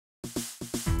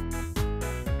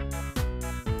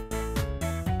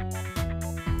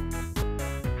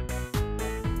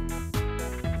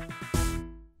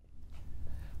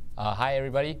Hi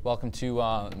everybody, welcome to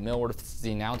Millworth's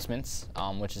The Announcements,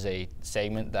 which is a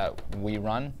segment that we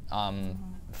run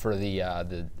for the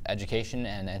education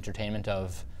and entertainment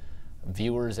of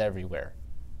viewers everywhere,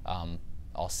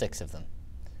 all 6 of them.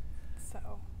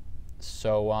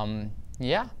 So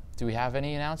yeah, do we have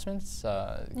any announcements?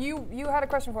 You had a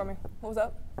question for me. What was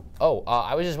up? Oh,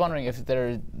 I was just wondering if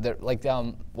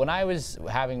when I was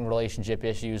having relationship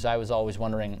issues, I was always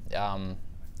wondering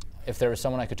if there was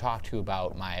someone I could talk to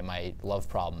about my love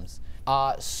problems.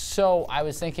 So I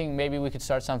was thinking maybe we could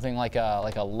start something like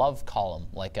a love column,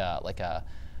 like a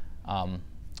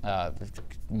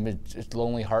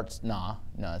Lonely Hearts. No,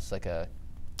 it's like a.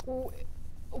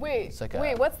 Wait, like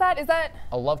wait, what's that? Is that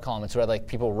a love column? It's where like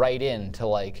people write in to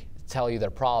like tell you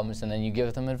their problems, and then you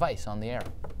give them advice on the air.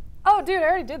 Oh, dude, I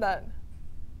already did that.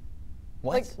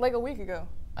 What? Like a week ago.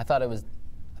 I thought it was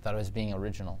being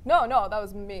original. No, that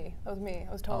was me. That was me.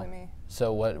 It was totally me.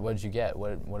 So what did you get?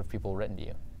 What have people written to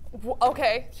you?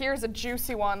 Okay, here's a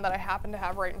juicy one that I happen to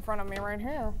have right in front of me right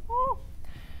here. Oh.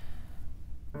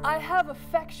 I have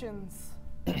affections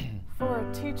for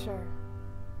a teacher,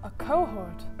 a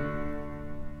cohort.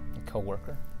 A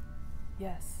co-worker?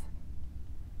 Yes.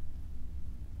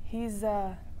 He's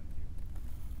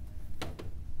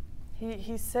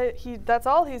he said that's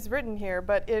all he's written here,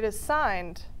 but it is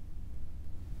signed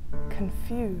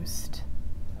confused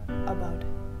about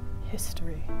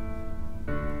history.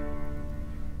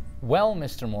 Well,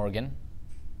 Mr. Morgan,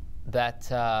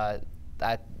 that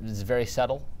is very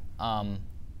subtle,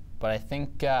 but I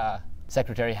think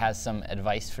Secretary has some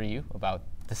advice for you about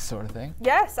this sort of thing.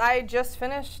 Yes, I just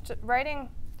finished writing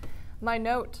my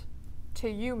note to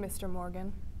you, Mr.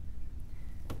 Morgan.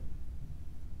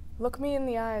 Look me in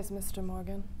the eyes, Mr.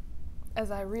 Morgan, as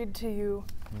I read to you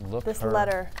this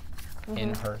letter.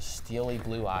 In her steely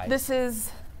blue eyes. This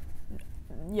is,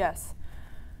 yes.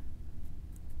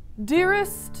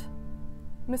 Dearest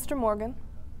Mr. Morgan,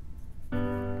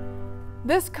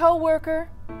 this co-worker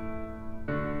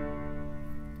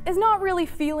is not really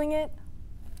feeling it.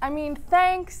 I mean,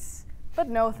 thanks, but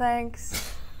no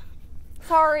thanks.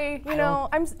 Sorry, you know,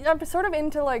 I'm sort of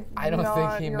into like I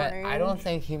don't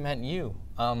think he meant you.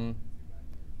 To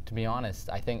be honest,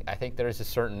 I think there is a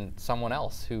certain someone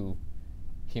else who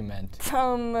he meant.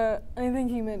 I think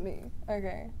he meant me.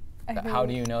 Okay. How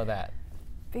do you know that?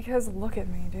 Because look at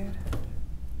me, dude.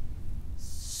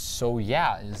 So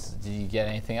yeah, did you get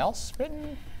anything else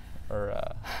written, or?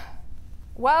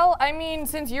 Well, I mean,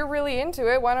 since you're really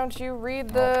into it, why don't you read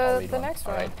the next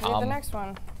one? Right. Read the next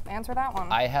one. Answer that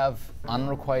one. I have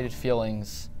unrequited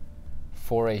feelings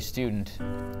for a student.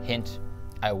 Hint: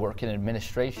 I work in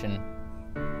administration.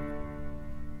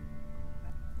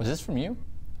 Was this from you?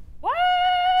 What?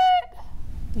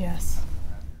 Yes.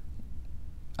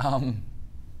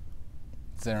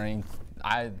 Is there any?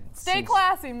 Stay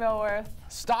classy, Millworth.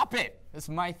 Stop it! This is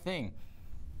my thing.